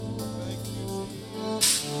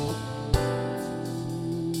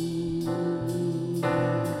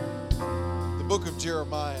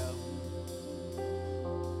Jeremiah. I'm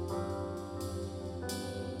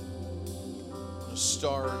going to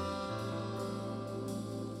start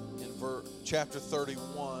in chapter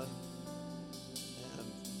 31 and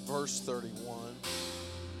verse 31.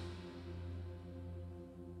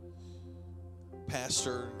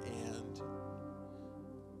 Pastor and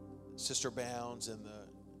Sister Bounds and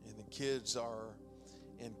the kids are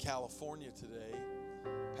in California today.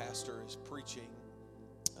 Pastor is preaching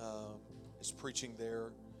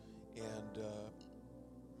there and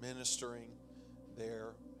ministering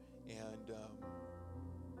there, and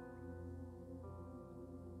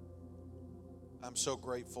I'm so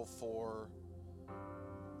grateful for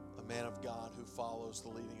a man of God who follows the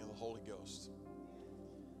leading of the Holy Ghost.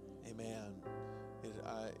 Amen.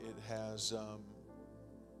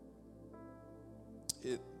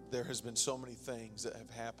 There has been so many things that have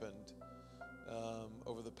happened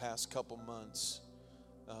over the past couple months.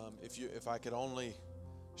 If I could only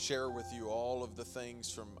share with you all of the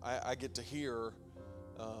things I get to hear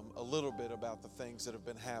a little bit about the things that have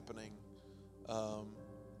been happening,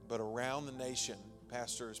 but around the nation,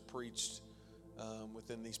 Pastor has preached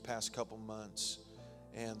within these past couple months,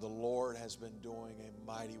 and the Lord has been doing a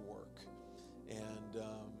mighty work. And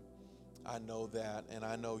I know that, and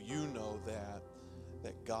I know you know that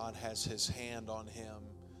God has his hand on him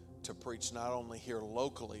to preach not only here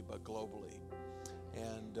locally, but globally.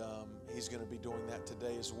 And he's going to be doing that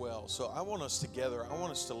today as well. So I want us together, I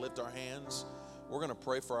want us to lift our hands. We're going to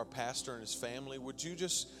pray for our pastor and his family. Would you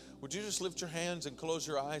just lift your hands and close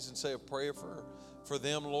your eyes and say a prayer for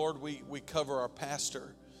them? Lord, we cover our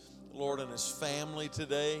pastor, Lord, and his family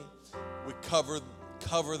today. We cover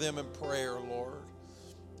them in prayer, Lord.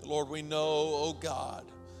 Lord, we know, oh God,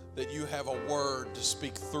 that you have a word to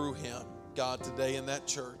speak through him, God, today in that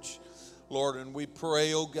church. Lord, and we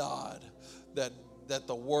pray, oh God, that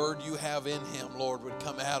the word you have in him, Lord, would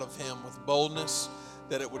come out of him with boldness,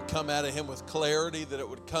 that it would come out of him with clarity, that it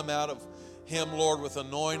would come out of him, Lord, with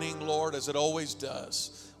anointing, Lord, as it always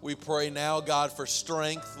does. We pray now, God, for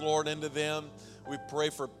strength, Lord, into them. We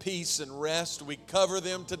pray for peace and rest. We cover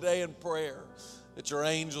them today in prayer, that your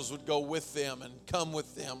angels would go with them and come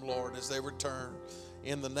with them, Lord, as they return.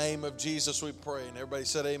 In the name of Jesus we pray. And everybody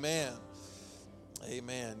said amen.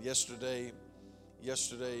 Amen. Yesterday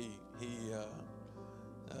he,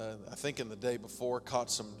 I think in the day before, caught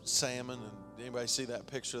some salmon. And anybody see that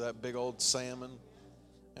picture of that big old salmon?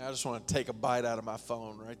 And I just want to take a bite out of my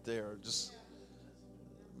phone right there. Just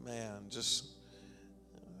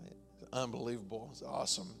unbelievable. It's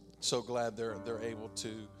awesome. So glad they're able to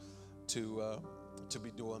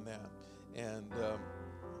be doing that and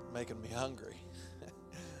making me hungry.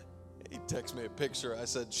 He texted me a picture. I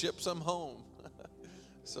said, ship some home.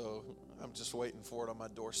 So I'm just waiting for it on my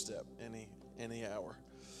doorstep any hour.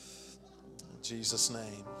 In Jesus'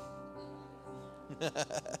 name.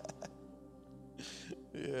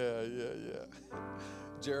 Yeah.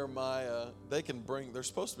 Jeremiah, they're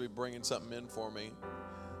supposed to be bringing something in for me.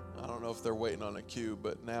 I don't know if they're waiting on a cue,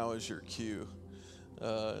 but now is your cue.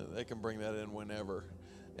 They can bring that in whenever.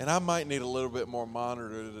 And I might need a little bit more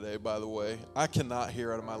monitor today, by the way. I cannot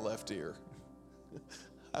hear out of my left ear.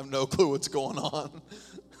 I have no clue what's going on.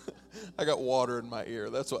 I got water in my ear.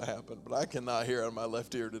 That's what happened. But I cannot hear out of my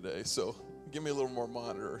left ear today. So give me a little more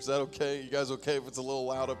monitor. Is that okay? You guys okay if it's a little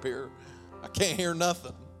loud up here? I can't hear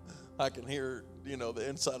nothing. I can hear, the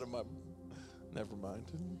inside of my... Never mind.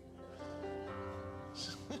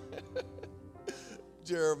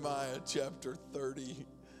 Jeremiah chapter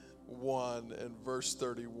 31 and verse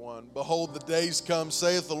 31. Behold, the days come,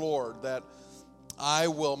 saith the Lord, that I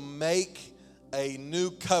will make a new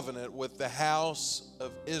covenant with the house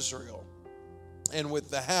of Israel and with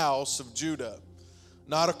the house of Judah,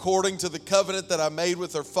 not according to the covenant that I made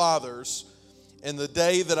with their fathers in the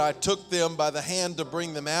day that I took them by the hand to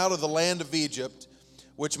bring them out of the land of Egypt,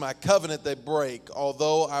 which my covenant they break,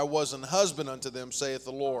 although I was an husband unto them, saith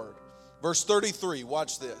the Lord. Verse 33,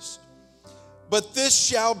 watch this. But this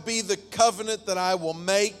shall be the covenant that I will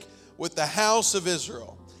make with the house of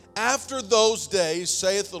Israel. After those days,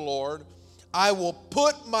 saith the Lord, I will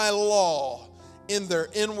put my law in their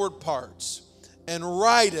inward parts and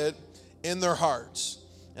write it in their hearts.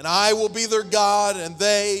 And I will be their God, and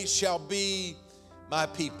they shall be my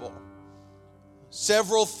people.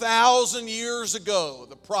 Several thousand years ago,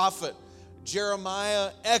 the prophet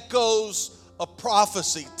Jeremiah echoes a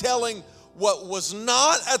prophecy telling what was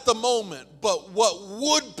not at the moment, but what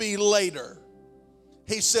would be later.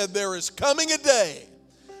 He said, there is coming a day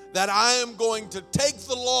that I am going to take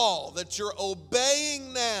the law that you're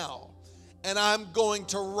obeying now, and I'm going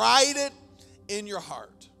to write it in your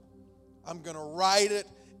heart. I'm going to write it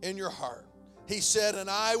in your heart. He said, and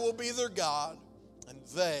I will be their God, and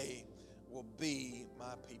they will be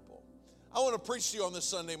my people. I want to preach to you on this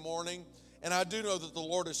Sunday morning, and I do know that the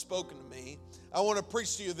Lord has spoken to me. I want to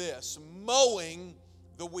preach to you this: mowing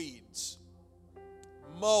the weeds.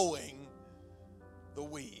 Mowing the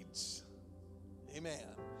weeds. Amen.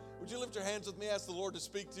 Would you lift your hands with me? Ask the Lord to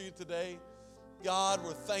speak to you today. God,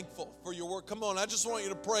 we're thankful for your word. Come on, I just want you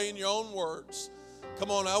to pray in your own words. Come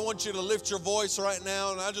on, I want you to lift your voice right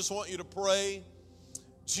now, and I just want you to pray.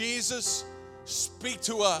 Jesus, speak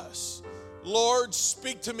to us. Lord,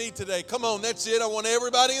 speak to me today. Come on, that's it. I want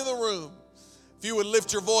everybody in the room, if you would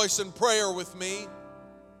lift your voice in prayer with me.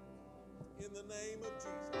 In the name of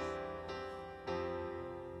Jesus.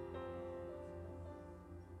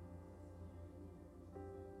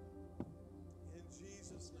 In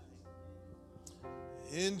Jesus'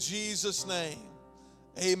 name. In Jesus' name.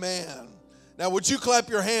 Amen. Now, would you clap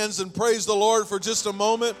your hands and praise the Lord for just a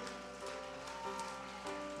moment?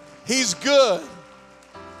 He's good.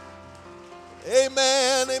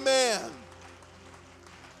 Amen, amen.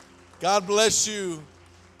 God bless you.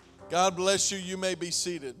 God bless you. You may be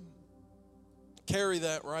seated. Carry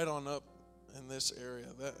that right on up in this area.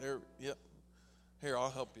 That area, yep. Here,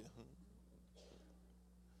 I'll help you.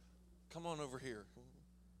 Come on over here.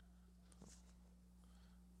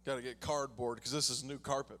 Got to get cardboard because this is new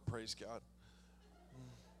carpet, praise God.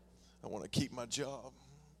 I want to keep my job.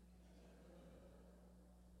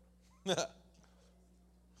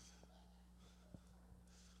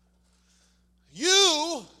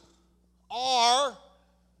 You are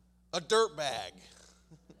a dirtbag.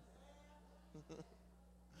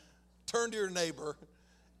 Turn to your neighbor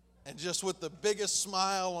and just with the biggest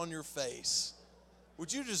smile on your face,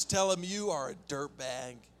 would you just tell him you are a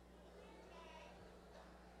dirtbag?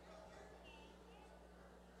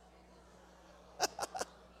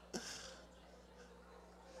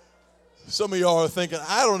 Some of y'all are thinking,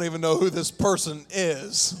 I don't even know who this person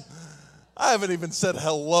is. I haven't even said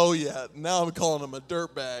hello yet. Now I'm calling him a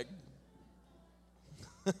dirtbag.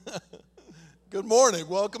 Good morning.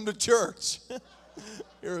 Welcome to church.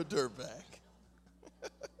 You're a dirtbag.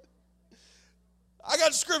 I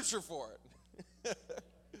got scripture for it.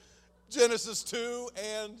 Genesis 2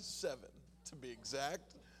 and 7, to be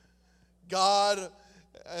exact. God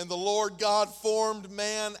and the Lord God formed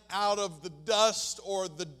man out of the dust or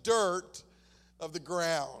the dirt of the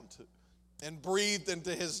ground and breathed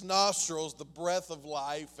into his nostrils the breath of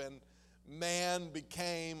life, and man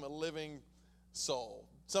became a living soul.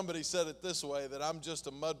 Somebody said it this way, that I'm just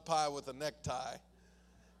a mud pie with a necktie.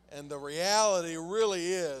 And the reality really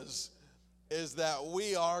is that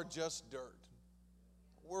we are just dirt.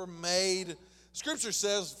 We're made, Scripture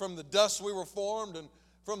says, from the dust we were formed, and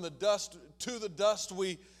from the dust to the dust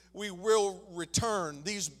we will return.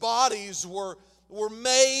 These bodies were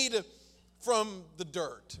made from the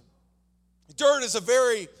dirt. Dirt is a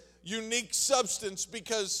very unique substance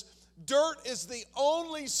because dirt is the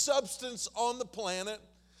only substance on the planet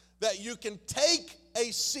that you can take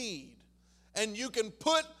a seed and you can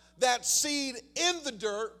put that seed in the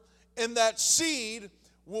dirt, and that seed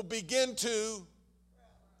will begin to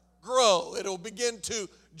grow. It'll begin to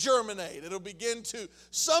germinate. It'll begin to,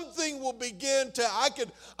 something will begin to, I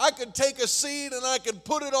could take a seed and I could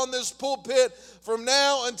put it on this pulpit from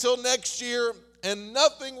now until next year, and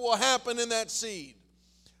nothing will happen in that seed.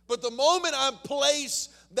 But the moment I place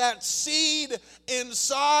that seed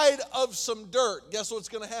inside of some dirt, guess what's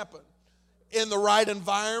going to happen? In the right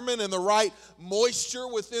environment, in the right moisture,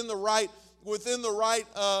 within the right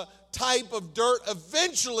type of dirt,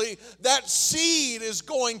 eventually that seed is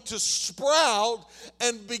going to sprout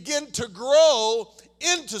and begin to grow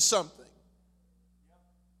into something.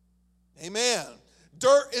 Amen.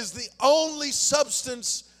 Dirt is the only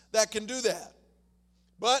substance that can do that.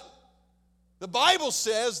 But the Bible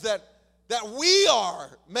says that we are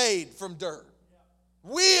made from dirt.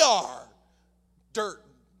 We are dirt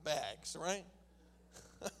bags, right?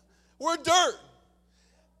 We're dirt.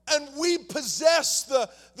 And we possess the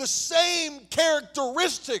same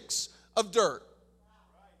characteristics of dirt.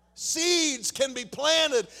 Seeds can be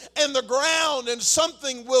planted in the ground and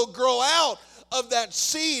something will grow out of that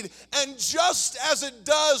seed. And just as it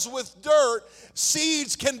does with dirt,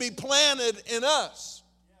 seeds can be planted in us.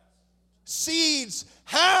 Seeds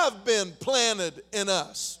have been planted in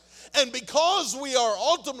us. And because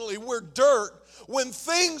we're dirt, when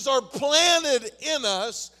things are planted in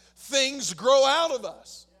us, things grow out of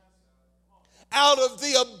us. Out of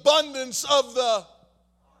the abundance of the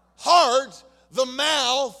heart, the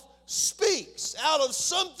mouth speaks. Out of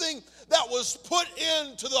something that was put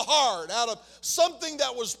into the heart, out of something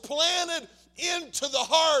that was planted into the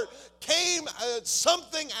heart, came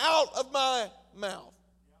something out of my mouth.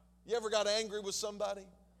 You ever got angry with somebody?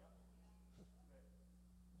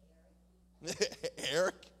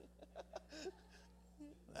 Eric?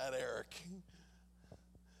 That Eric.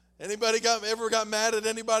 Anybody ever got mad at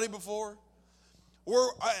anybody before?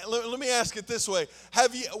 Let me ask it this way.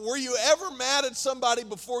 Were you ever mad at somebody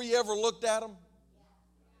before you ever looked at them?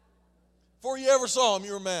 Before you ever saw them,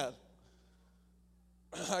 you were mad.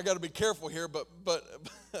 I got to be careful here, but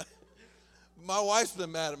my wife's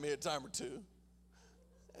been mad at me a time or two.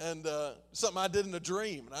 And something I did in a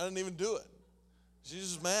dream, and I didn't even do it. She's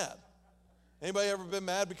just mad. Anybody ever been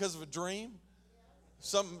mad because of a dream?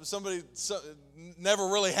 Something never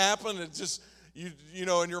really happened. It just, you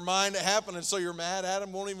know, in your mind it happened, and so you're mad at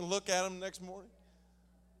them, won't even look at them the next morning.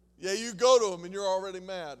 Yeah, you go to them, and you're already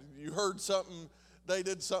mad. You heard something, they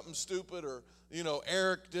did something stupid, or, you know,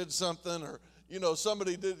 Eric did something, or, you know,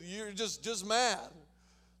 somebody did, you're just mad.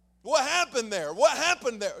 What happened there? What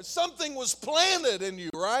happened there? Something was planted in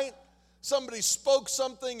you, right? Somebody spoke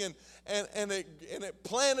something, and it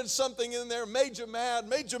planted something in there, made you mad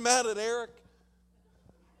at Eric.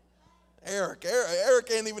 Eric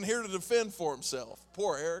ain't even here to defend for himself.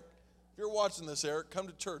 Poor Eric. If you're watching this, Eric, come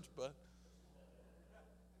to church, bud.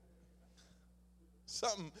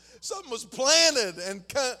 Something was planted, and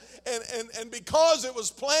because it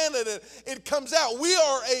was planted, it comes out. We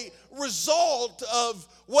are a result of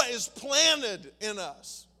what is planted in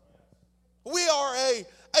us. We are a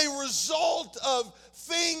result of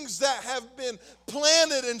things that have been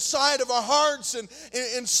planted inside of our hearts and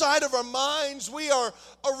inside of our minds. We are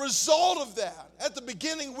a result of that. At the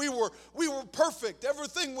beginning, we were perfect.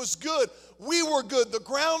 Everything was good. We were good. The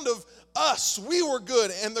ground of us, we were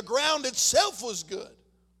good, and the ground itself was good.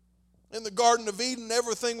 In the Garden of Eden,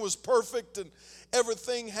 everything was perfect, and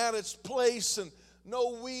everything had its place, and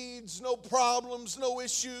no weeds, no problems, no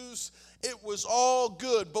issues. It was all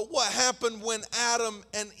good. But what happened when Adam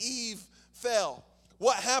and Eve fell?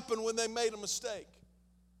 What happened when they made a mistake?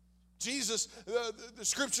 Jesus, the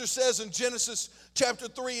scripture says in Genesis chapter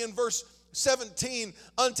 3 and verse 17,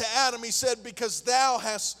 unto Adam he said, because thou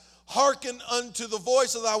hast hearkened unto the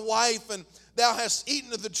voice of thy wife, and thou hast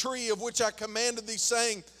eaten of the tree of which I commanded thee,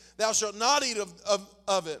 saying, thou shalt not eat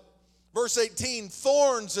of it. Verse 18,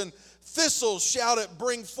 thorns and thistles shall it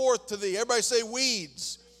bring forth to thee. Everybody say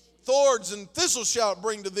weeds. Thorns and thistles shall it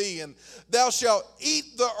bring to thee, and thou shalt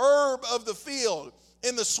eat the herb of the field.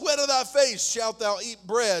 In the sweat of thy face shalt thou eat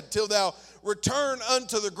bread, till thou return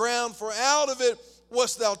unto the ground, for out of it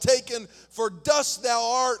wast thou taken, for dust thou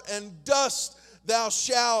art, and dust thou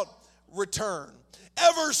shalt return.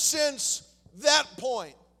 Ever since that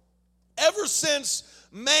point, ever since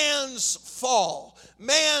man's fall,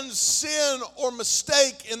 man's sin or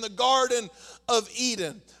mistake in the Garden of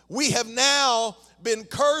Eden, we have now been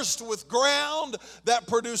cursed with ground that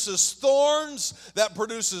produces thorns, that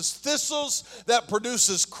produces thistles, that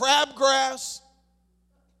produces crabgrass,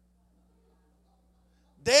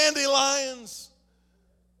 dandelions.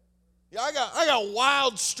 Yeah, I got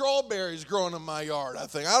wild strawberries growing in my yard, I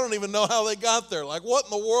think. I don't even know how they got there. Like, what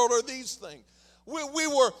in the world are these things?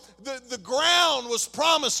 The ground was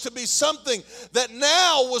promised to be something that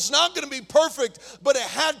now was not going to be perfect, but it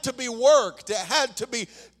had to be worked. It had to be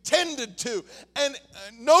tended to. And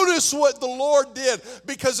notice what the Lord did,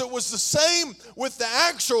 because it was the same with the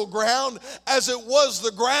actual ground as it was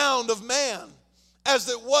the ground of man, as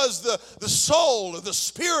it was the soul or the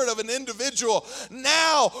spirit of an individual.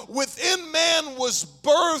 Now within man was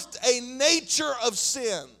birthed a nature of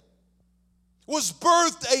sin, was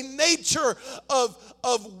birthed a nature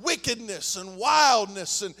of wickedness and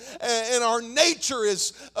wildness, and our nature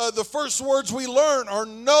is, the first words we learn are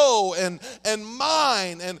no and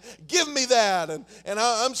mine and give me that, and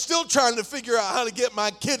I'm still trying to figure out how to get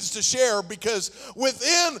my kids to share, because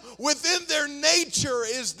within their nature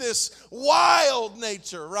is this wild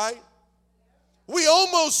nature, right? We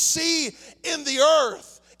almost see in the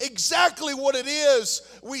earth exactly what it is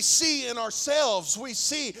we see in ourselves. We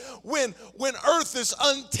see when earth is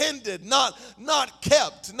untended, not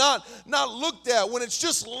kept, not looked at, when it's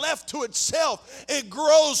just left to itself, it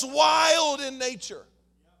grows wild in nature.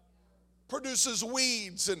 Produces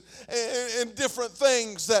weeds and different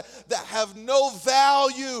things that have no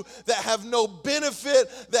value, that have no benefit,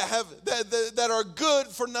 that are good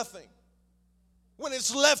for nothing. When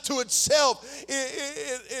it's left to itself,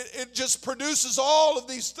 it just produces all of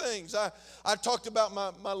these things. I talked about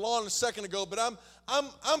my lawn a second ago, but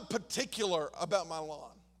I'm particular about my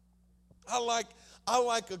lawn. I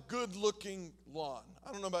like a good-looking lawn.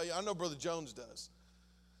 I don't know about you. I know Brother Jones does.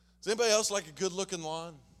 Does anybody else like a good-looking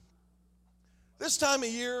lawn? This time of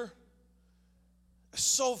year is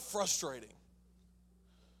so frustrating.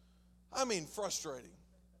 I mean frustrating.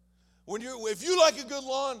 If you like a good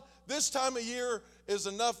lawn, this time of year is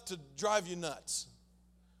enough to drive you nuts.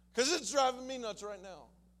 Because it's driving me nuts right now.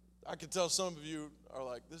 I can tell some of you are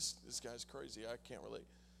like, this guy's crazy. I can't relate.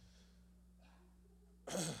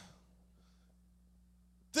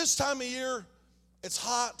 This time of year, it's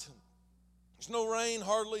hot. There's no rain,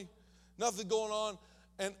 hardly. Nothing going on.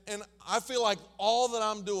 And I feel like all that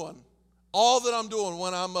I'm doing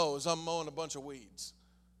when I mow is I'm mowing a bunch of weeds.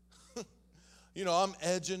 I'm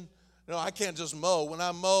edging. I can't just mow. When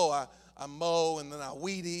I mow, I mow and then I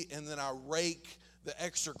weed eat and then I rake the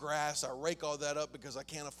extra grass. I rake all that up because I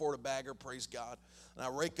can't afford a bagger, praise God. And I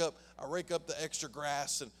rake up the extra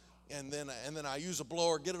grass and then I use a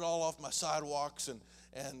blower, get it all off my sidewalks and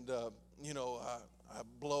I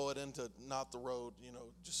blow it into not the road,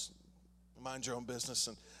 just mind your own business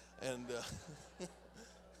and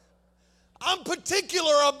I'm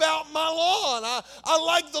particular about my lawn. I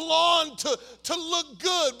like the lawn to look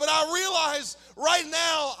good, but I realize right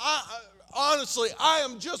now, honestly, I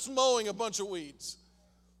am just mowing a bunch of weeds.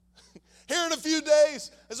 Here in a few days,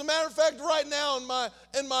 as a matter of fact, right now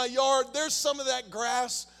in my yard, there's some of that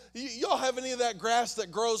grass. Y'all have any of that grass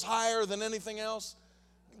that grows higher than anything else?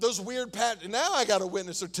 Those weird patches. Now I got a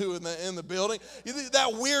witness or two in the building.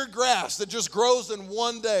 That weird grass that just grows in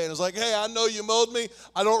one day. And it's like, hey, I know you mowed me.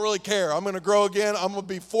 I don't really care. I'm going to grow again. I'm going to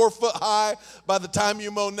be 4 foot high by the time you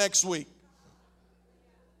mow next week.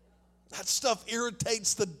 That stuff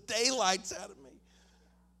irritates the daylights out of me.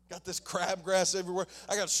 Got this crabgrass everywhere.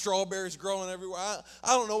 I got strawberries growing everywhere. I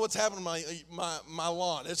don't know what's happening to my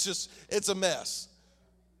lawn. It's a mess.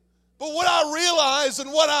 But what I realize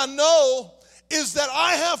and what I know is that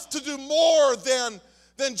I have to do more than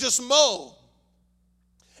just mow.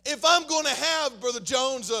 If I'm going to have, Brother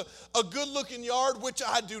Jones, a good-looking yard, which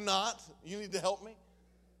I do not, you need to help me.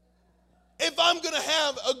 If I'm going to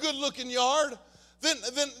have a good-looking yard,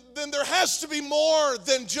 then there has to be more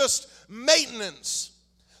than just maintenance.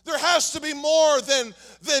 There has to be more than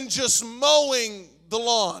just mowing the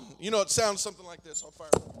lawn. It sounds something like this. I'll fire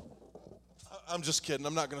it. I'm just kidding.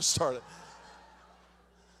 I'm not going to start it.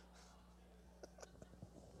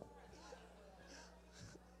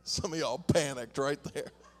 Some of y'all panicked right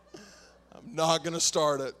there. I'm not going to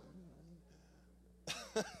start it.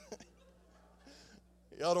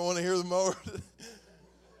 Y'all don't want to hear the mower?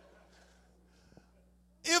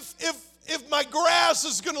 If my grass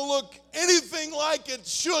is going to look anything like it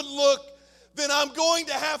should look, then I'm going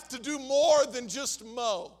to have to do more than just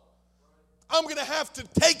mow. I'm going to have to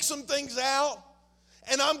take some things out,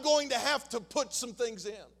 and I'm going to have to put some things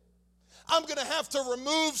in. I'm going to have to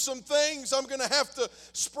remove some things. I'm going to have to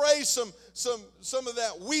spray some of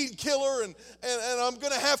that weed killer, and I'm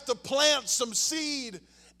going to have to plant some seed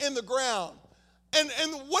in the ground. And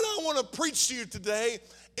what I want to preach to you today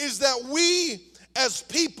is that we as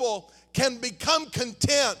people can become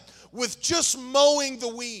content with just mowing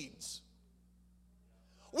the weeds.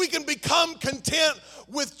 We can become content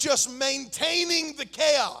with just maintaining the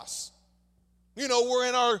chaos. We're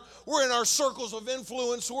in our circles of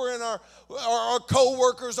influence. We're in our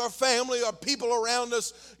co-workers, our family, our people around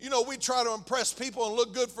us. We try to impress people and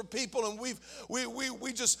look good for people, and we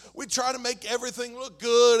try to make everything look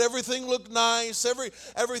good, everything look nice,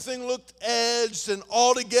 everything look edged and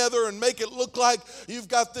all together, and make it look like you've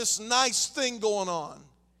got this nice thing going on.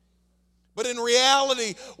 But in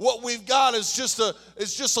reality, what we've got is just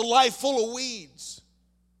a life full of weeds.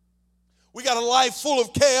 We got a life full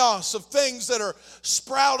of chaos, of things that are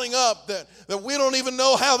sprouting up that we don't even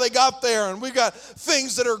know how they got there. And we've got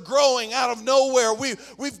things that are growing out of nowhere.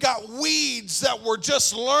 We've got weeds that we're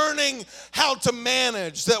just learning how to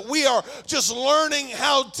manage, that we are just learning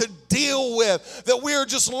how to deal with, that we are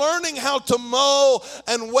just learning how to mow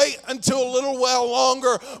and wait until a little while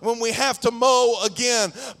longer when we have to mow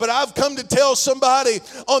again. But I've come to tell somebody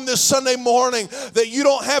on this Sunday morning that you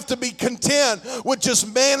don't have to be content with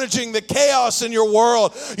just managing the chaos in your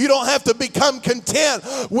world. You don't have to become content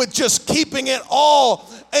with just keeping it all,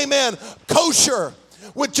 amen, kosher,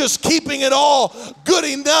 with just keeping it all good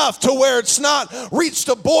enough to where it's not reached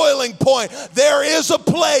a boiling point. There is a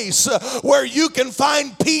place where you can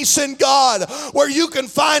find peace in God, where you can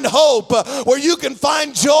find hope, where you can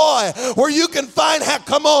find joy, where you can find,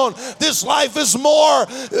 come on, this life is more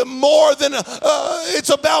than, it's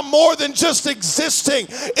about more than just existing.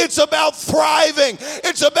 It's about thriving.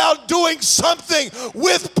 It's about doing something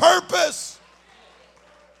with purpose.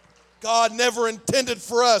 God never intended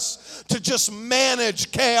for us to just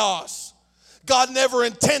manage chaos, God never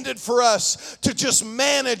intended for us to just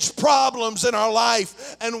manage problems in our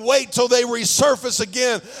life and wait till they resurface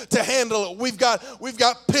again to handle it. We've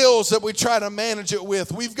got pills that we try to manage it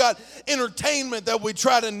with. We've got entertainment that we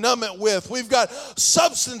try to numb it with. We've got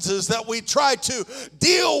substances that we try to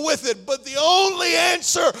deal with it. But the only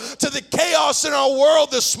answer to the chaos in our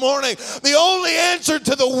world this morning, the only answer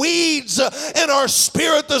to the weeds in our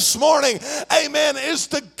spirit this morning, amen, is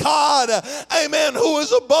to God, amen, who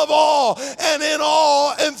is above all and in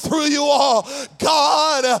all and through you all.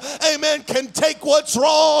 God, amen, can take what's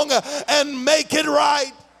wrong and make it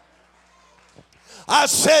right. I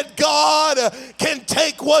said God can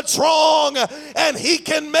take what's wrong and he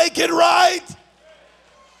can make it right.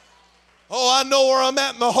 Oh, I know where I'm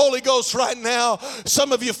at in the Holy Ghost right now.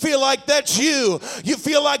 Some of you feel like that's you. You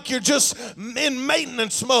feel like you're just in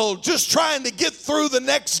maintenance mode, just trying to get through the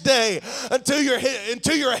next day until your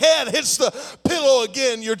head hits the pillow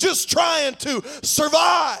again. You're just trying to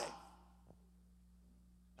survive.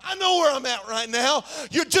 I know where I'm at right now.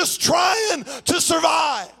 You're just trying to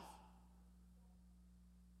survive.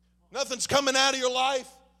 Nothing's coming out of your life.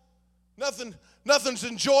 Nothing's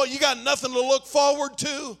enjoy. You got nothing to look forward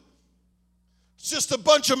to. It's just a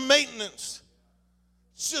bunch of maintenance.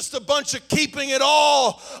 It's just a bunch of keeping it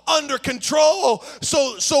all under control.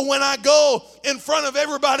 So when I go in front of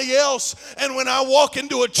everybody else and when I walk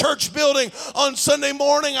into a church building on Sunday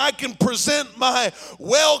morning, I can present my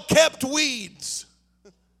well-kept weeds.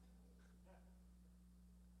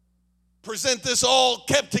 Present this all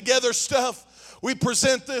kept together stuff. We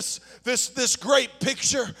present this great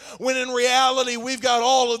picture when in reality we've got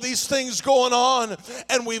all of these things going on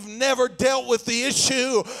and we've never dealt with the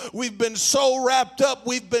issue. We've been so wrapped up,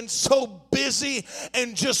 we've been so busy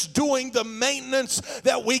and just doing the maintenance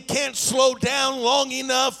that we can't slow down long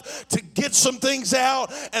enough to get some things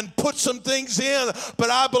out and put some things in. But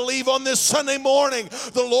I believe on this Sunday morning,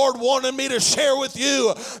 the Lord wanted me to share with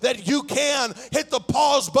you that you can hit the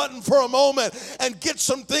pause button for a moment and get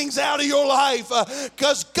some things out of your life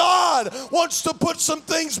because God wants to put some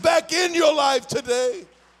things back in your life today.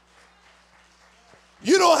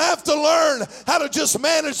 You don't have to learn how to just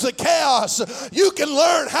manage the chaos. You can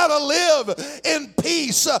learn how to live in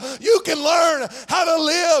peace. You can learn how to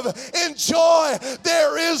live in joy.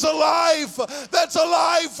 There is a life that's a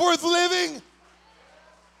life worth living.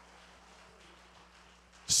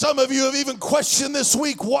 Some of you have even questioned this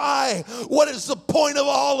week, why? What is the point of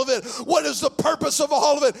all of it? What is the purpose of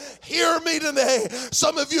all of it? Hear me today.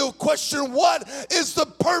 Some of you have questioned, what is the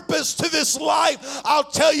purpose to this life? I'll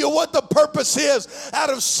tell you what the purpose is. Out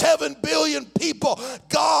of 7 billion people,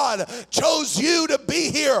 God chose you to be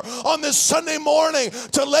here on this Sunday morning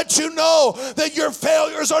to let you know that your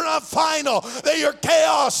failures are not final, that your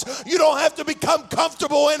chaos, you don't have to become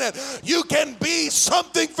comfortable in it. You can be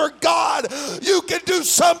something for God. You can do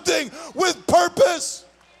something with purpose.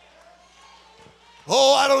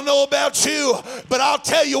 Oh, I don't know about you, but I'll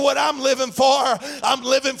tell you what I'm living for. I'm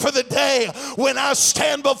living for the day when I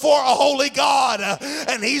stand before a holy God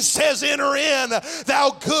and he says, enter in,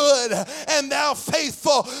 thou good and thou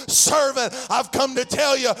faithful servant. I've come to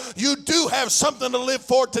tell you, you do have something to live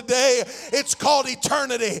for today. It's called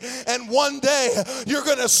eternity. And one day you're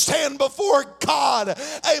going to stand before God,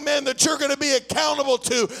 amen, that you're going to be accountable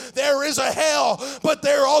to. There is a hell, but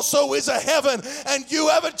there also is a heaven. And you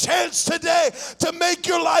have a chance today to make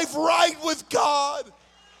your life right with God.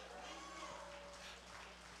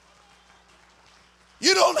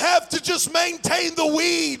 You don't have to just maintain the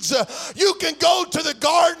weeds. You can go to the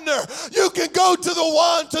gardener. You can go to the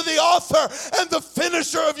one, to the author and the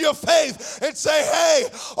finisher of your faith and say, hey,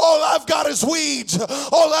 all I've got is weeds.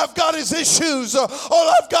 All I've got is issues. All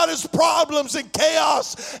I've got is problems and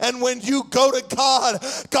chaos. And when you go to God,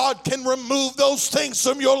 God can remove those things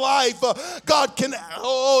from your life. God can,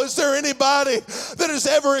 is there anybody that has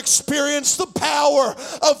ever experienced the power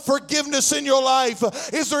of forgiveness in your life?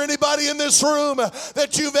 Is there anybody in this room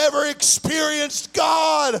that you've ever experienced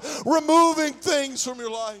God removing things from your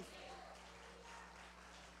life?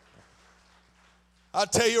 I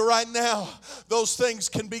tell you right now, those things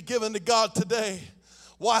can be given to God today.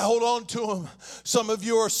 Why hold on to them? Some of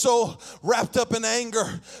you are so wrapped up in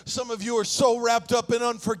anger. Some of you are so wrapped up in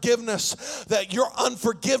unforgiveness that your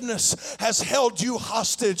unforgiveness has held you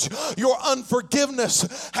hostage. Your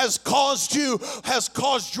unforgiveness has caused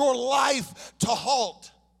your life to halt.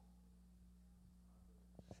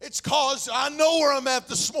 It's caused, I know where I'm at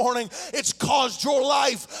this morning, it's caused your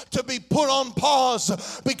life to be put on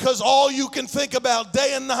pause because all you can think about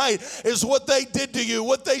day and night is what they did to you,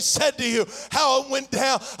 what they said to you, how it went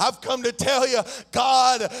down. I've come to tell you,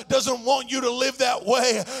 God doesn't want you to live that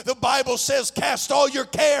way. The Bible says, cast all your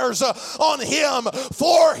cares on Him,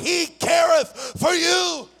 for He careth for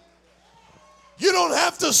you. You don't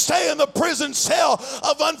have to stay in the prison cell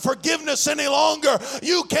of unforgiveness any longer.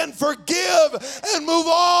 You can forgive and move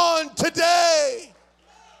on today.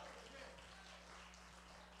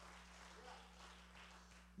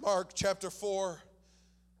 Mark chapter 4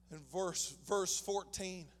 and verse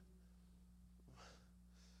 14.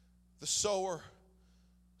 The sower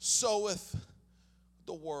soweth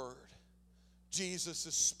the word. Jesus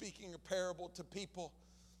is speaking a parable to people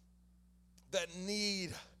that need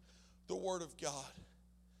the word of God.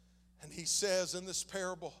 And he says in this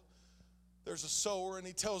parable, there's a sower and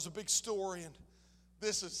he tells a big story, and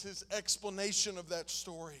this is his explanation of that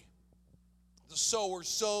story. The sower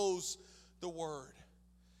sows the word,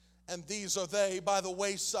 and these are they by the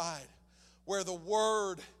wayside where the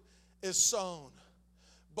word is sown.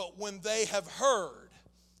 But when they have heard,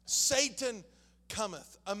 Satan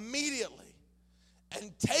cometh immediately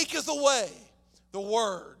and taketh away the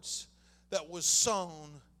words that was sown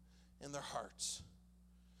in their hearts.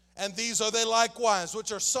 And these are they likewise,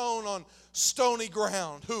 which are sown on stony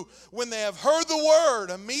ground, who, when they have heard the word,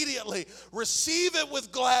 immediately receive it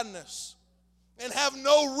with gladness, and have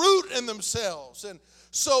no root in themselves, and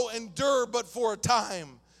so endure but for a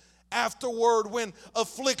time. Afterward, when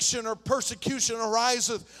affliction or persecution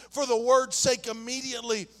ariseth for the word's sake,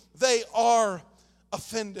 immediately they are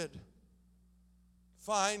offended.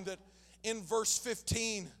 Find that in verse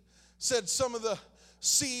 15 said some of the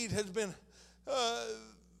seed had been,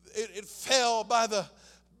 it fell by the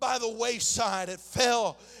wayside. It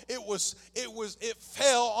fell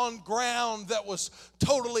on ground that was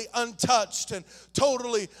totally untouched and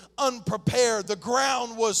totally unprepared. The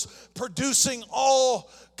ground was producing all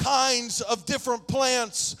kinds of different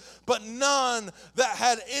plants, but none that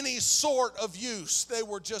had any sort of use. They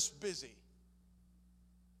were just busy.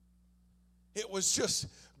 It was just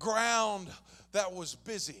ground that was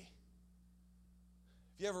busy.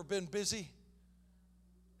 Have you ever been busy?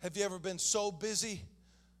 Have you ever been so busy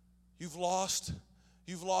you've lost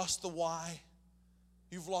the why?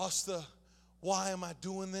 You've lost the, why am I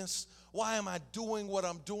doing this? Why am I doing what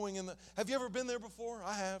I'm doing? Have you ever been there before?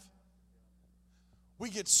 I have.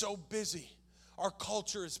 We get so busy. Our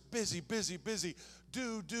culture is busy, busy, busy.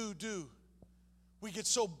 Do. We get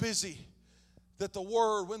so busy that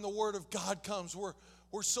when the word of God comes, we're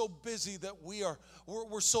so busy that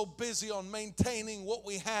we're so busy on maintaining what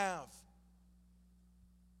we have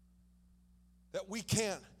that we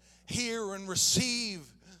can't hear and receive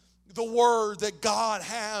the word that God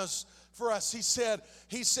has for us. He said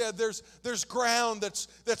there's ground that's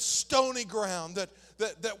stony ground, that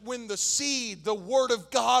when the seed, the word of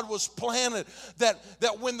God was planted,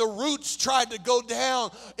 that when the roots tried to go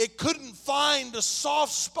down, it couldn't find a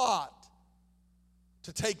soft spot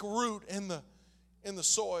to take root in the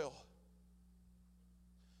soil.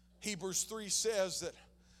 Hebrews 3 says that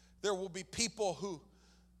there will be people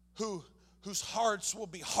whose hearts will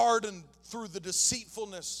be hardened through the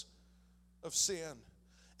deceitfulness of sin.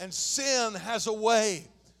 And sin has a way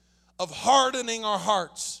of hardening our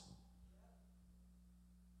hearts.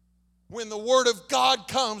 When the word of God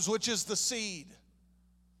comes, which is the seed,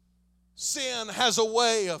 sin has a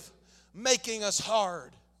way of making us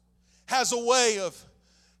hard, has a way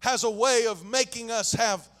of making us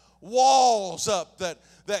have walls up that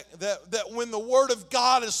when the word of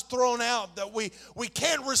God is thrown out, that we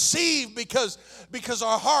can't receive because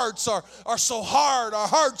our hearts are so hard, our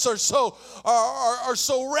hearts are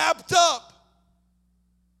so wrapped up,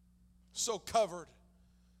 so covered.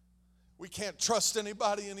 We can't trust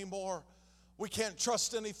anybody anymore. We can't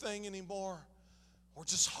trust anything anymore. We're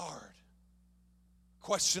just hard.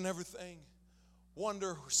 Question everything.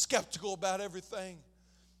 Wonder, skeptical about everything.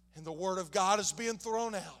 And the word of God is being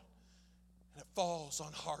thrown out. And it falls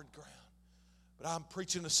on hard ground. But I'm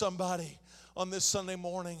preaching to somebody on this Sunday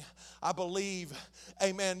morning. I believe,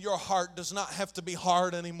 amen, your heart does not have to be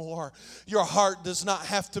hard anymore. Your heart does not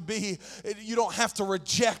have to be, you don't have to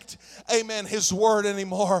reject, amen, his word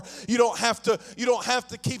anymore. You don't have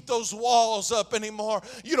to keep those walls up anymore.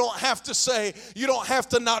 You don't have to say, you don't have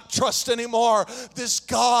to not trust anymore. This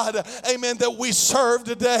God, amen, that we serve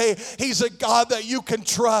today, he's a God that you can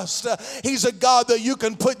trust. He's a God that you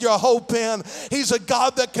can put your hope in. He's a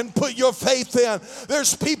God that can put your faith in.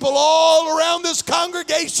 There's people all around around this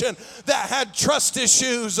congregation that had trust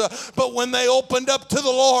issues, but when they opened up to the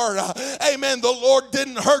Lord, amen, the Lord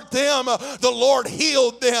didn't hurt them. The Lord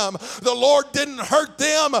healed them. The Lord didn't hurt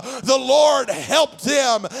them. The Lord helped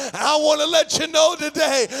them. And I want to let you know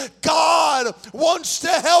today, God wants to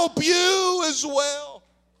help you as well.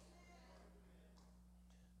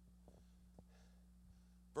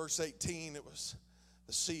 Verse 18, it was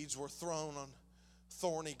the seeds were thrown on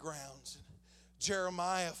thorny grounds.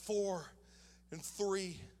 Jeremiah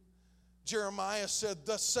 4:3, Jeremiah said,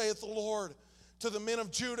 thus saith the Lord to the men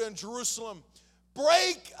of Judah and Jerusalem,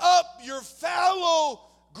 break up your fallow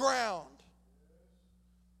ground.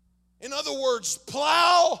 In other words,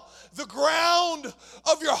 plow the ground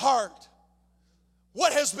of your heart.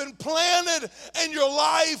 What has been planted in your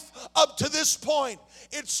life up to this point,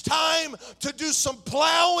 it's time to do some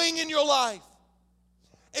plowing in your life.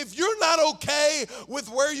 If you're not okay with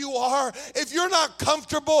where you are, if you're not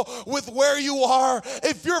comfortable with where you are,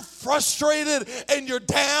 if you're frustrated and you're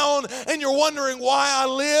down and you're wondering why I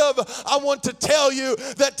live, I want to tell you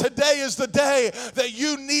that today is the day that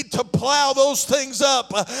you need to plow those things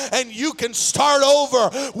up and you can start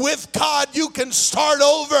over with God. You can start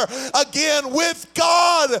over again with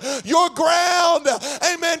God. Your ground,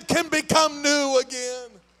 amen, can become new again.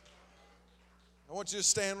 I want you to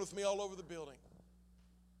stand with me all over the building.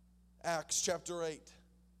 Acts chapter 8.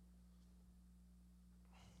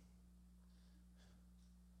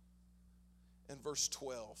 And verse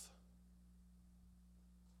 12.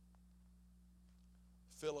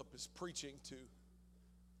 Philip is preaching to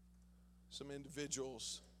some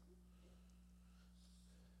individuals.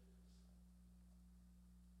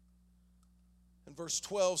 And verse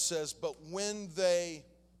 12 says, but when they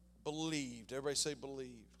believed, everybody say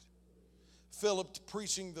believed. Philip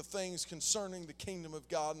preaching the things concerning the kingdom of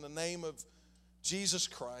God in the name of Jesus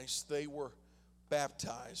Christ, they were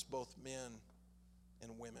baptized, both men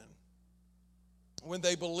and women. When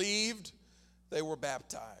they believed, they were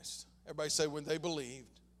baptized. Everybody say, when they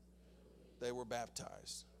believed, they were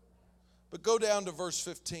baptized. But go down to verse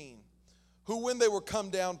 15. Who, when they were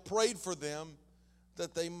come down, prayed for them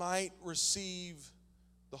that they might receive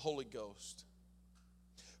the Holy Ghost.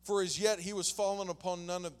 For as yet he was fallen upon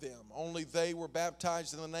none of them, only they were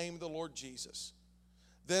baptized in the name of the Lord Jesus.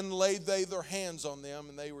 Then laid they their hands on them,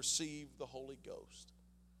 and they received the Holy Ghost.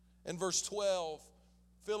 In verse 12,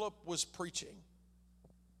 Philip was preaching.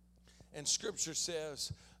 And Scripture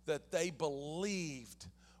says that they believed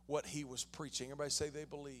what he was preaching. Everybody say they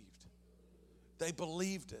believed. They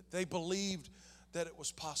believed it. They believed that it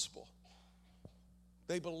was possible.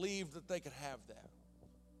 They believed that they could have that.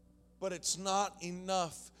 But it's not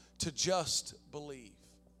enough to just believe.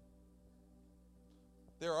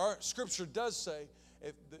 Scripture does say,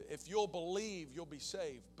 if you'll believe, you'll be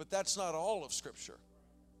saved. But that's not all of Scripture.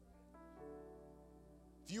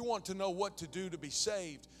 If you want to know what to do to be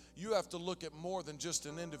saved, you have to look at more than just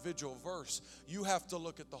an individual verse. You have to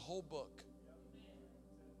look at the whole book.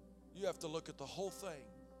 You have to look at the whole thing.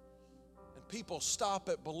 And people stop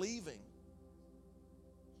at believing.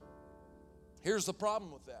 Here's the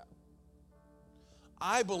problem with that.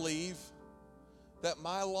 I believe that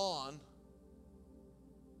my lawn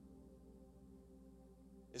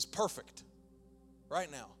is perfect right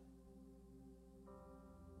now.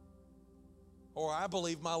 Or I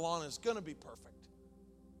believe my lawn is going to be perfect.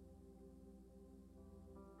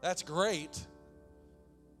 That's great.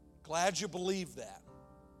 Glad you believe that.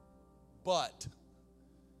 But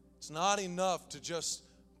it's not enough to just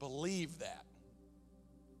believe that.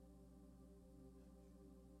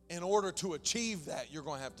 In order to achieve that, you're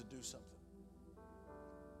going to have to do something.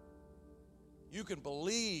 You can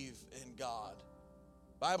believe in God.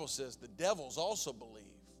 The Bible says the devils also believe,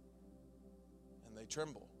 and they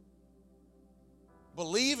tremble.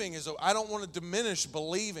 Believing I don't want to diminish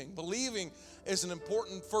believing. Believing is an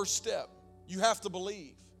important first step. You have to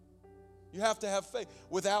believe. You have to have faith.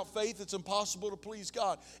 Without faith, it's impossible to please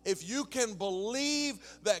God. If you can believe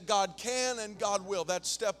that God can and God will, that's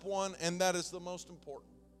step one, and that is the most important.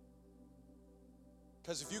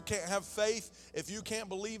 Because if you can't have faith, if you can't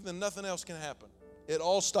believe, then nothing else can happen. It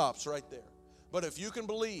all stops right there. But if you can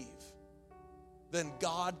believe, then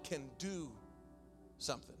God can do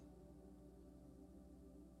something.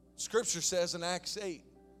 Scripture says in Acts 8,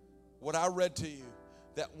 what I read to you,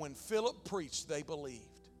 that when Philip preached, they believed.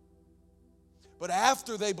 But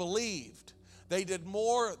after they believed, they did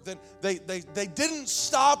more than, they didn't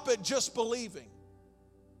stop at just believing.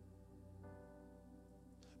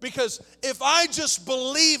 Because if I just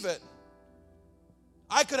believe it,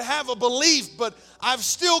 I could have a belief, but I've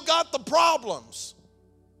still got the problems.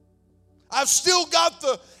 I've still got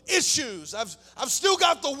the issues. I've still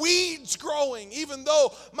got the weeds growing, even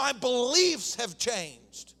though my beliefs have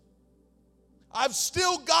changed. I've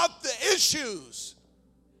still got the issues.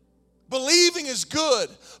 Believing is good,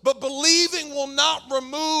 but believing will not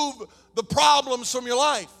remove the problems from your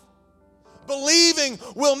life. Believing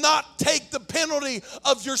will not take the penalty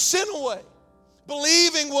of your sin away.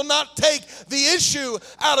 Believing will not take the issue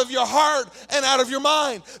out of your heart and out of your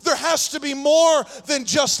mind. There has to be more than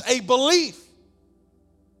just a belief.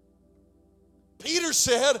 Peter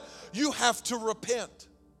said, you have to repent.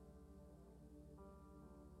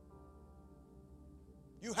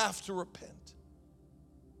 You have to repent.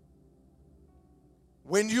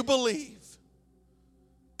 When you believe,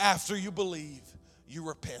 after you believe, you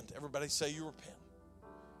repent. Everybody say you repent.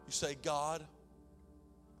 You say, God,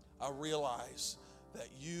 I realize that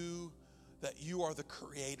you are the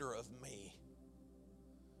creator of me.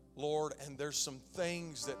 Lord, and there's some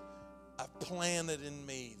things that I've planted in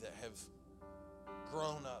me that have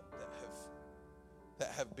grown up, that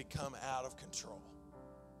have become out of control.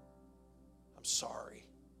 I'm sorry.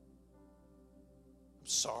 I'm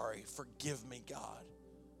sorry. Forgive me, God,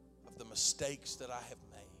 of the mistakes that I have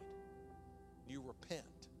made. You repent.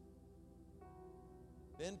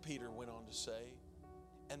 Then Peter went on to say,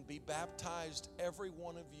 and be baptized, every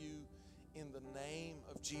one of you, in the name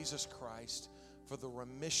of Jesus Christ for the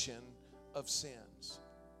remission of sins.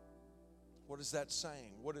 What is that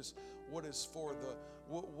saying? What does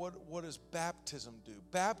baptism do?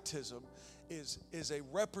 Baptism is a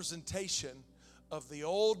representation of the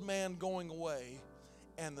old man going away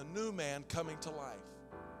and the new man coming to life.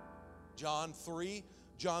 John 3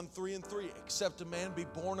 and 3, except a man be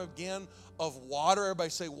born again of water, everybody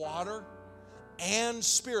say water, and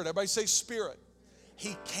spirit. Everybody say spirit.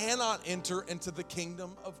 He cannot enter into the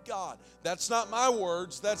kingdom of God. That's not my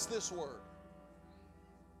words, that's this word.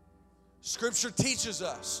 Scripture teaches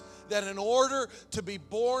us that in order to be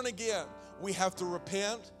born again, we have to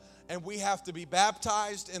repent and we have to be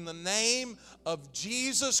baptized in the name of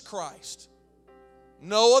Jesus Christ.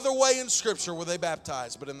 No other way in Scripture were they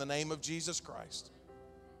baptized but in the name of Jesus Christ.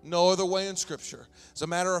 No other way in Scripture. As a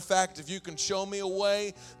matter of fact, if you can show me a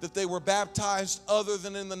way that they were baptized other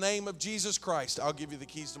than in the name of Jesus Christ, I'll give you the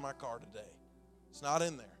keys to my car today. It's not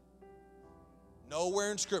in there.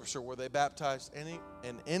 Nowhere in Scripture were they baptized in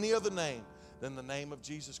any other name than the name of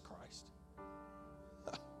Jesus Christ.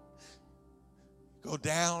 Go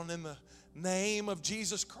down in the name of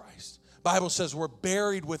Jesus Christ. Bible says we're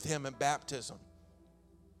buried with him in baptism.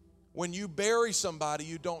 When you bury somebody,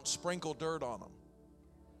 you don't sprinkle dirt on them.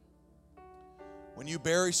 When you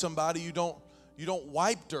bury somebody, you don't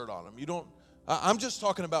wipe dirt on them. You don't. I'm just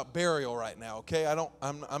talking about burial right now, okay?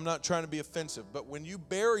 I'm not trying to be offensive, but when you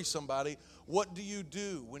bury somebody, what do you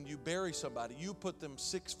do when you bury somebody? You put them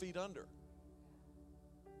 6 feet under.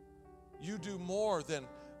 You do more than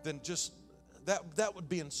just that. That would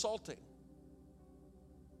be insulting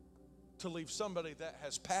to leave somebody that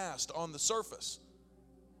has passed on the surface.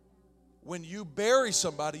 When you bury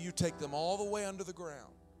somebody, you take them all the way under the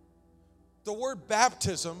ground. The word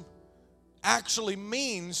baptism actually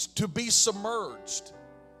means to be submerged.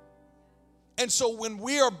 And so when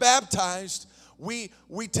we are baptized, we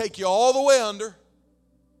take you all the way under.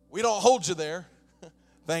 We don't hold you there,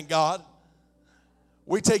 thank God.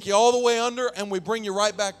 We take you all the way under and we bring you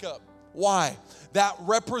right back up. Why? That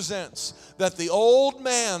represents that the old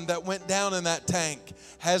man that went down in that tank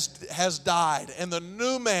has died, and the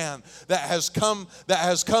new man that has come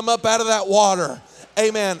up out of that water,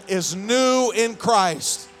 amen, is new in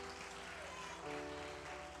Christ.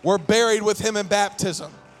 We're buried with him in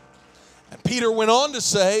baptism. And Peter went on to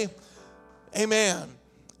say, amen,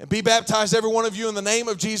 and be baptized every one of you in the name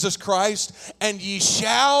of Jesus Christ, and ye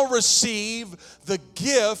shall receive the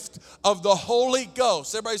gift of the Holy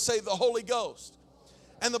Ghost. Everybody say the Holy Ghost.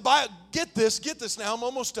 And the Bible, get this now, I'm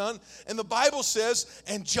almost done. And the Bible says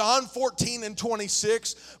in John 14 and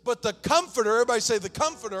 26, but the Comforter, everybody say the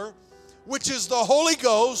Comforter, which is the Holy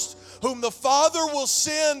Ghost, whom the Father will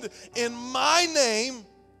send in my name,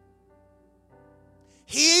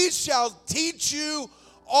 he shall teach you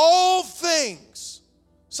all things.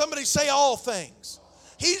 Somebody say all things.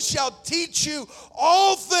 He shall teach you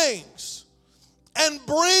all things and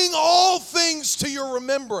bring all things to your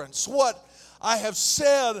remembrance. What I have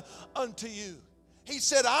said unto you. He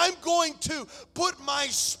said, I'm going to put my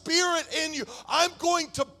spirit in you. I'm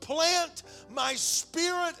going to plant my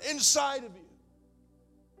spirit inside of you.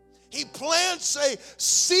 He plants a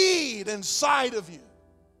seed inside of you.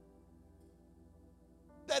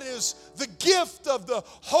 That is the gift of the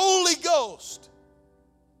Holy Ghost.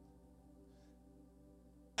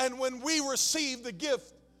 And when we receive the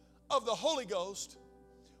gift of the Holy Ghost,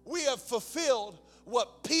 we have fulfilled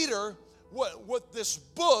what Peter, what this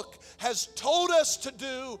book has told us to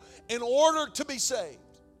do in order to be saved.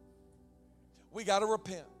 We got to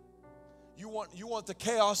repent. You want the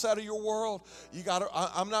chaos out of your world? You got to.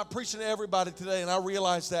 I'm not preaching to everybody today, and I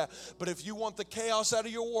realize that. But if you want the chaos out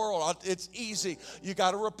of your world, it's easy. You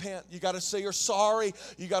got to repent. You got to say you're sorry.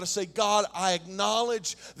 You got to say, God, I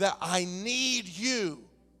acknowledge that I need you.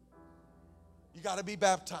 You got to be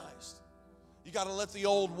baptized. You got to let the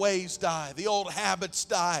old ways die, the old habits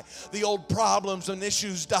die, the old problems and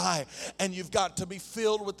issues die, and you've got to be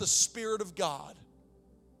filled with the Spirit of God.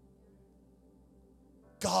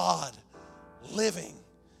 God living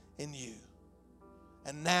in you.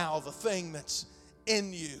 And now the thing that's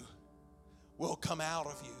in you will come out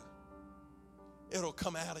of you. It'll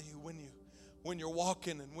come out of you when you're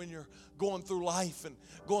walking and when you're going through life and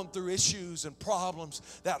going through issues and problems.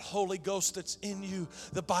 That Holy Ghost that's in you,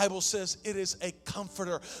 the Bible says it is a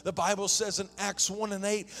comforter. The Bible says in Acts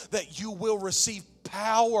 1:8 that you will receive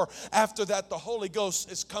power after that the Holy Ghost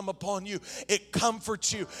has come upon you. It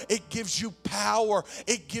comforts you. It gives you power.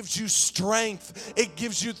 It gives you strength. It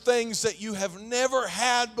gives you things that you have never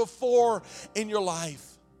had before in your life.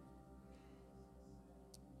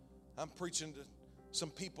 I'm preaching to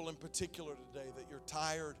some people in particular today that you're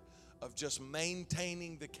tired of just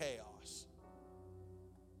maintaining the chaos.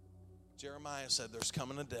 Jeremiah said there's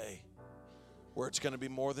coming a day where it's going to be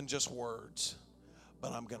more than just words,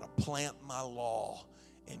 but I'm going to plant my law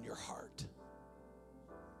in your heart.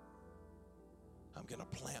 I'm going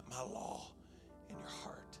to plant my law in your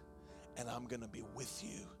heart, and I'm going to be with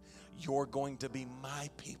you. You're going to be my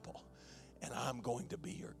people, and I'm going to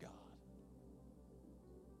be your God.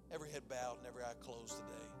 Every head bowed and every eye closed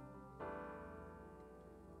today.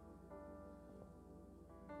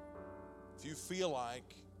 If you feel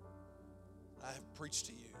like I have preached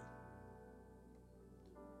to you,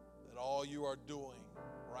 that all you are doing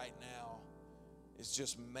right now is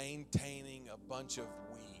just maintaining a bunch of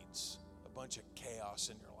weeds, a bunch of chaos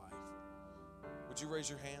in your life, would you raise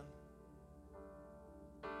your hand?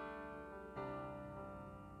 I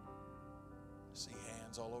see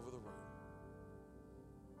hands all over the room.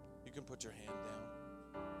 You can put your hand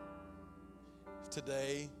down. If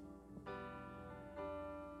today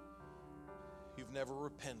you've never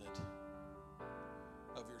repented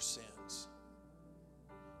of your sins,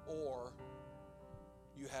 or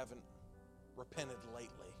you haven't repented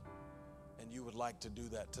lately and you would like to do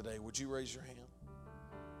that today, would you raise your hand?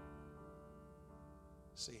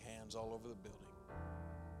 See hands all over the building.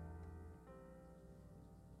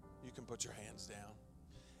 You can put your hands down.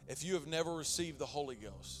 If you have never received the Holy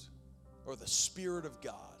Ghost or the Spirit of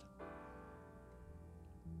God,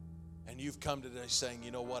 and you've come today saying,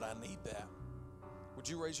 you know what, I need that, would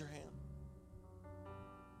you raise your hand?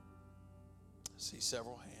 I see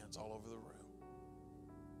several hands all over the room.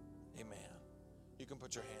 Amen. You can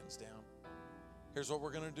put your hands down. Here's what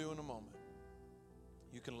we're going to do in a moment.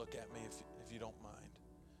 You can look at me if you don't mind.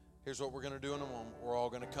 Here's what we're going to do in a moment. We're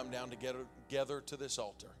all going to come down together to this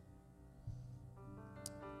altar.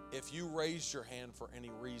 If you raised your hand for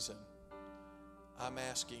any reason, I'm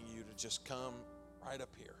asking you to just come right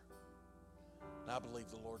up here. And I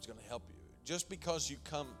believe the Lord's going to help you. Just because you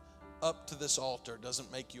come up to this altar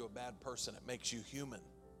doesn't make you a bad person. It makes you human.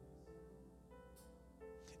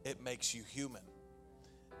 It makes you human.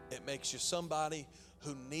 It makes you somebody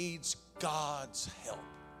who needs God's help.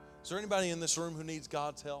 Is there anybody in this room who needs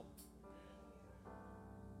God's help?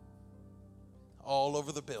 All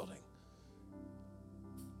over the building.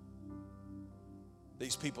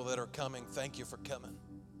 These people that are coming, thank you for coming.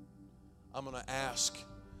 I'm going to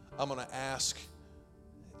ask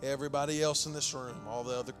everybody else in this room, all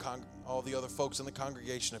the other folks in the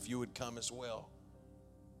congregation, if you would come as well.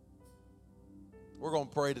 We're going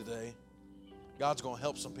to pray today. God's going to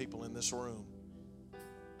help some people in this room.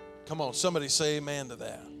 Come on, somebody say amen to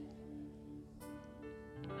that.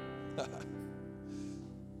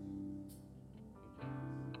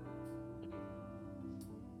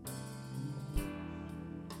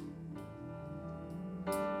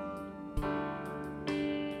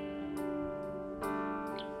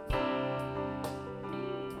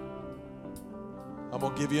 I'm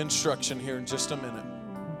going to give you instruction here in just a minute.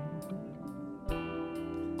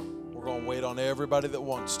 We're going to wait on everybody that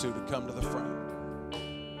wants to come to the front.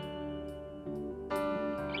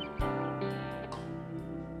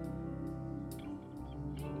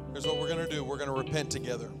 Here's what we're going to do. We're going to repent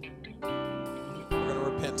together. We're going to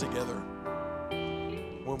repent together.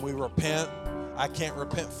 When we repent, I can't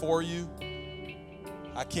repent for you.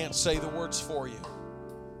 I can't say the words for you.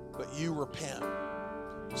 But you repent.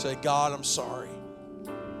 Say, God, I'm sorry.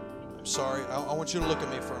 I'm sorry. I want you to look at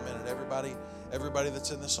me for a minute. Everybody that's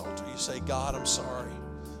in this altar, you say, God, I'm sorry.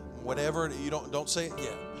 Whatever, you don't say it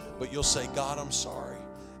yet, but you'll say, God, I'm sorry.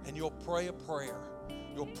 And you'll pray a prayer.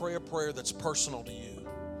 You'll pray a prayer that's personal to you.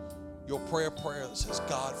 You'll pray a prayer that says,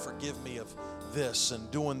 God, forgive me of this and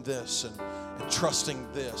doing this and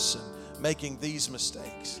trusting this and making these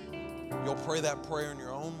mistakes. You'll pray that prayer in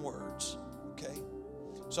your own words, okay?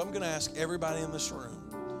 So I'm going to ask everybody in this room,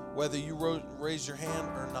 whether you raise your hand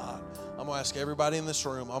or not, I'm going to ask everybody in this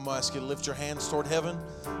room, I'm going to ask you to lift your hands toward heaven,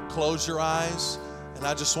 close your eyes, and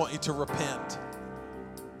I just want you to repent.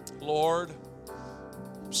 Lord,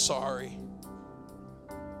 I'm sorry.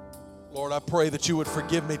 Lord, I pray that you would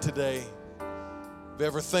forgive me today of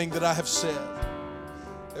everything that I have said,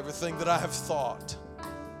 everything that I have thought,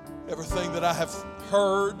 everything that I have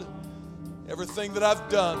heard, everything that I've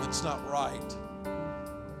done that's not right.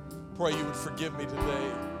 Pray you would forgive me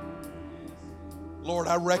today. Lord,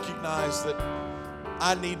 I recognize that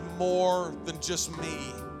I need more than just me.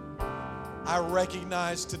 I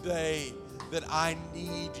recognize today that I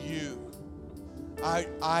need you.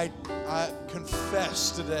 I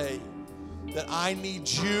confess today that I need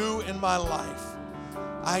you in my life.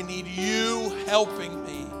 I need you helping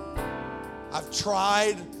me. I've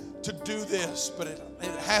tried to do this, but it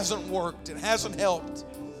hasn't worked. It hasn't helped.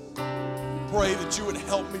 Pray that you would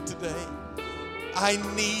help me today. I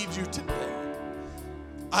need you today.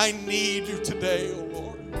 I need you today, oh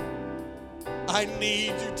Lord. I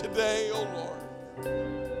need you today, oh Lord.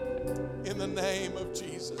 In the name of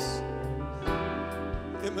Jesus.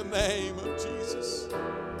 In the name of Jesus.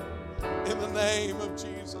 In the name of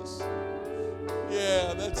Jesus.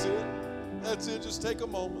 Yeah, that's it. That's it. Just take a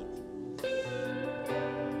moment.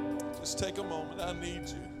 Just take a moment. I need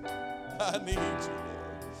you. I need you,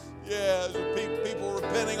 Lord. Yeah, there's people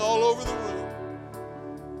repenting all over the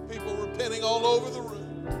room. People repenting all over the room.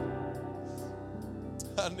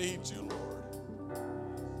 I need you, Lord.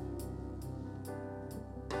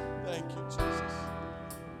 Thank you, Jesus.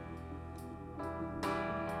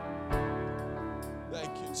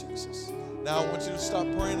 Thank you, Jesus. Now I want you to stop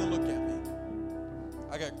praying and look at me.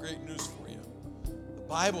 I got great news for you. The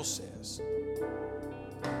Bible says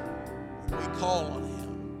when we call on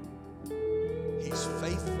him, he's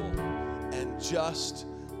faithful and just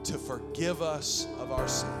to forgive us of our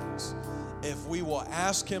sins. If we will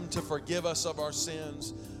ask him to forgive us of our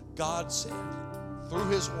sins, God said through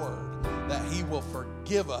his word that he will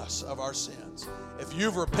forgive us of our sins. If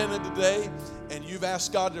you've repented today and you've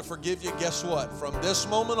asked God to forgive you, guess what? From this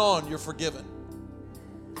moment on, you're forgiven.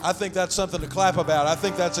 I think that's something to clap about. I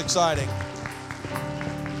think that's exciting.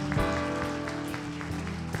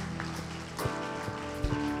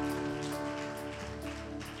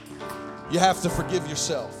 You have to forgive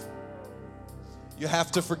yourself. You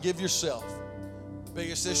have to forgive yourself. The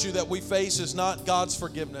biggest issue that we face is not God's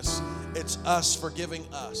forgiveness. It's us forgiving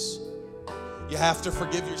us. You have to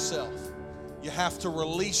forgive yourself. You have to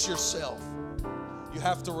release yourself. You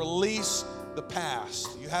have to release the past.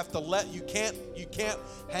 You have to you can't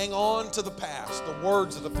hang on to the past, the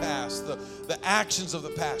words of the past, the actions of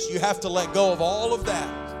the past. You have to let go of all of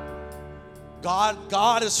that.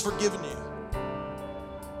 God has forgiven you.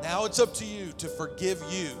 Now it's up to you to forgive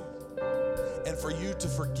you and for you to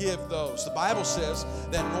forgive those. The Bible says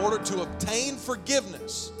that in order to obtain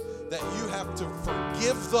forgiveness, that you have to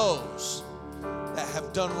forgive those that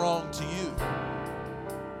have done wrong to you.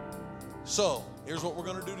 So, here's what we're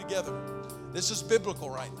going to do together. This is biblical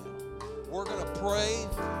right now. We're going to pray.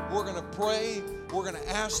 We're going to pray. We're going to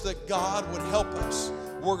ask that God would help us.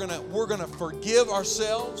 We're going to forgive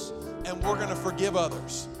ourselves and we're going to forgive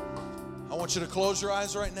others. I want you to close your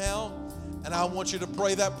eyes right now and I want you to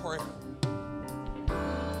pray that prayer.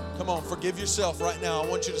 Come on, forgive yourself right now. I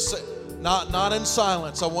want you to say, not in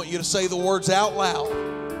silence. I want you to say the words out loud.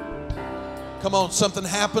 Come on, something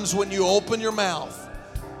happens when you open your mouth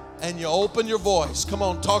and you open your voice. Come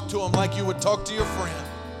on, talk to him like you would talk to your friend.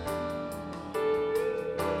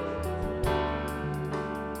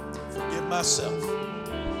 Forgive myself.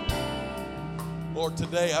 Lord,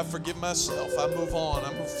 today I forgive myself. I move on.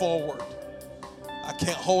 I move forward. I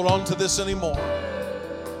can't hold on to this anymore.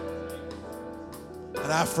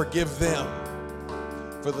 And I forgive them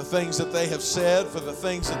for the things that they have said, for the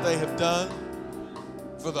things that they have done,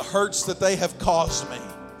 for the hurts that they have caused me.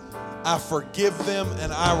 I forgive them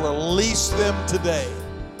and I release them today.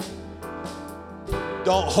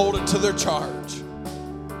 Don't hold it to their charge.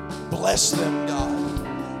 Bless them,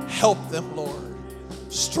 God. Help them, Lord.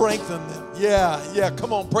 Strengthen them. Yeah,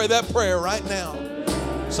 come on, pray that prayer right now.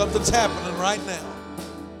 Something's happening right now.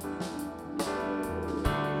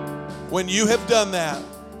 When you have done that,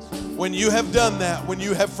 When you have done that, when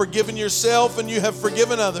you have forgiven yourself and you have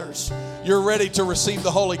forgiven others, you're ready to receive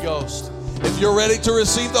the Holy Ghost. If you're ready to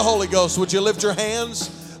receive the Holy Ghost, would you lift your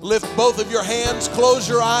hands? Lift both of your hands, close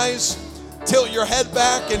your eyes, tilt your head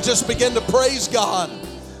back, and just begin to praise God.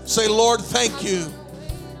 Say, Lord, thank you.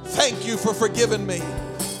 Thank you for forgiving me.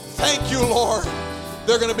 Thank you, Lord.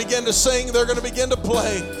 They're going to begin to sing. They're going to begin to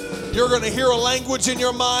play. You're going to hear a language in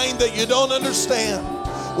your mind that you don't understand.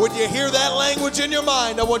 When you hear that language in your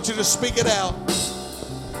mind, I want you to speak it out.